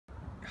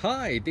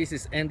Hi, this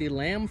is Andy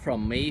Lam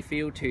from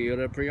Mayfield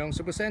Toyota Pre-Owned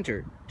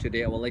Supercenter.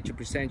 Today I would like to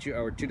present you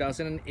our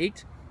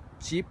 2008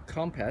 Jeep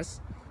Compass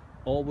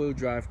all-wheel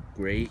drive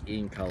gray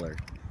in color.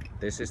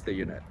 This is the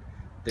unit.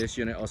 This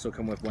unit also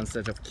comes with one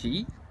set of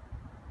key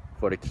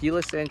for the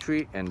keyless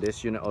entry, and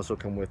this unit also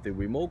comes with the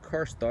remote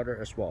car starter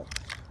as well.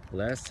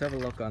 Let's have a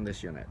look on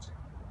this unit.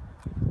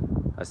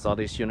 I saw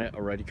this unit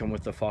already come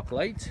with the fog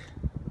light,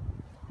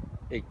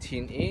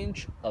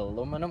 18-inch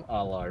aluminum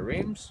alloy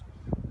rims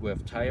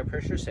with tire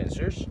pressure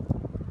sensors,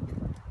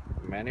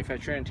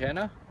 manufacturer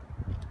antenna,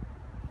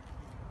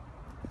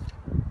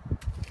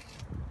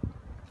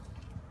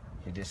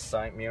 this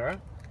side mirror,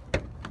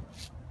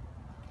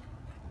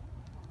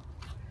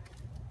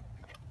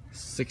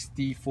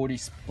 60-40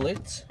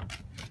 split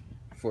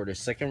for the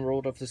second row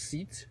of the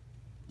seat,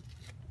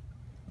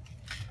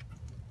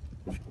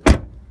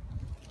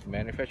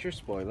 manufacturer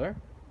spoiler,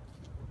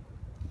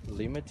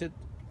 limited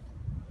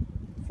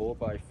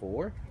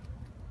 4x4.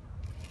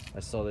 I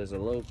saw there's a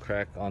little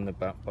crack on the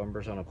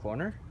bumpers on the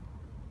corner.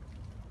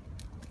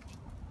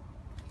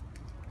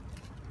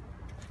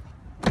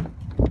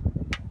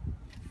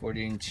 For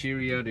the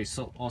interior, they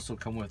also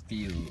come with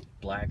the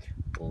black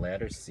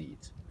leather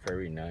seat.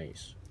 Very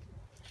nice.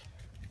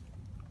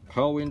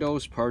 Power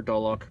windows, power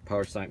door lock,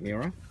 power side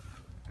mirror.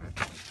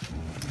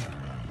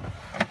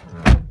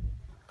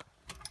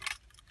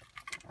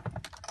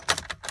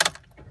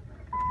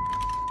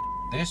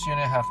 This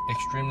unit have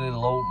extremely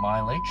low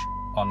mileage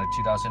on the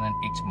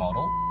 2008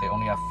 model. They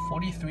only have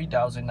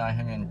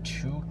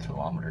 43,902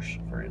 kilometers,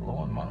 very low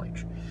on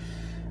mileage.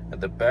 At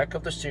the back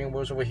of the steering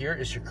wheels over here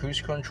is your cruise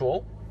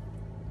control.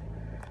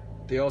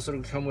 They also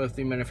come with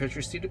the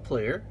manufacturer CD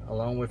player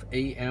along with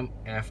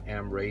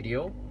AM/FM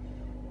radio,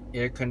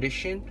 air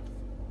conditioned,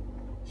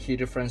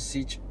 heated front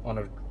seat on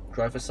the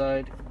driver's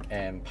side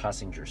and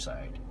passenger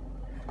side.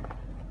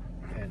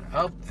 And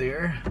up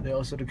there, they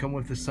also come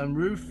with the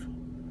sunroof.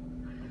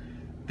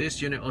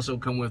 This unit also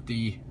comes with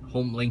the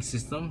Home Link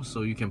system,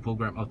 so you can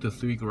program up to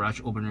 3 garage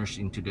openers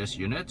into this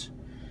unit.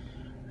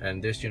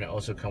 And this unit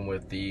also comes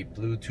with the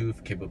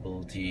Bluetooth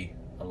capability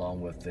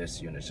along with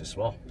this unit as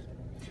well.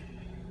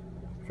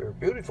 Very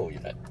beautiful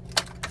unit.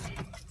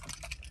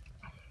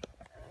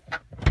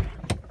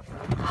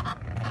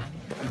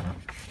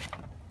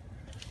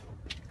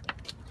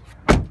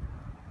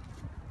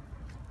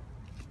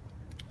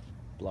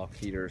 Block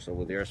heaters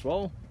over there as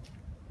well.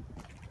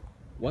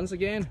 Once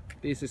again,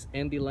 this is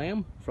Andy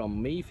Lam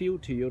from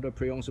Mayfield Toyota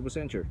Pre-Owned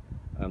Supercenter.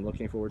 I'm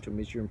looking forward to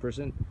meet you in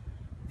person.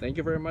 Thank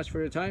you very much for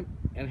your time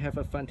and have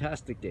a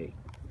fantastic day.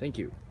 Thank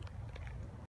you.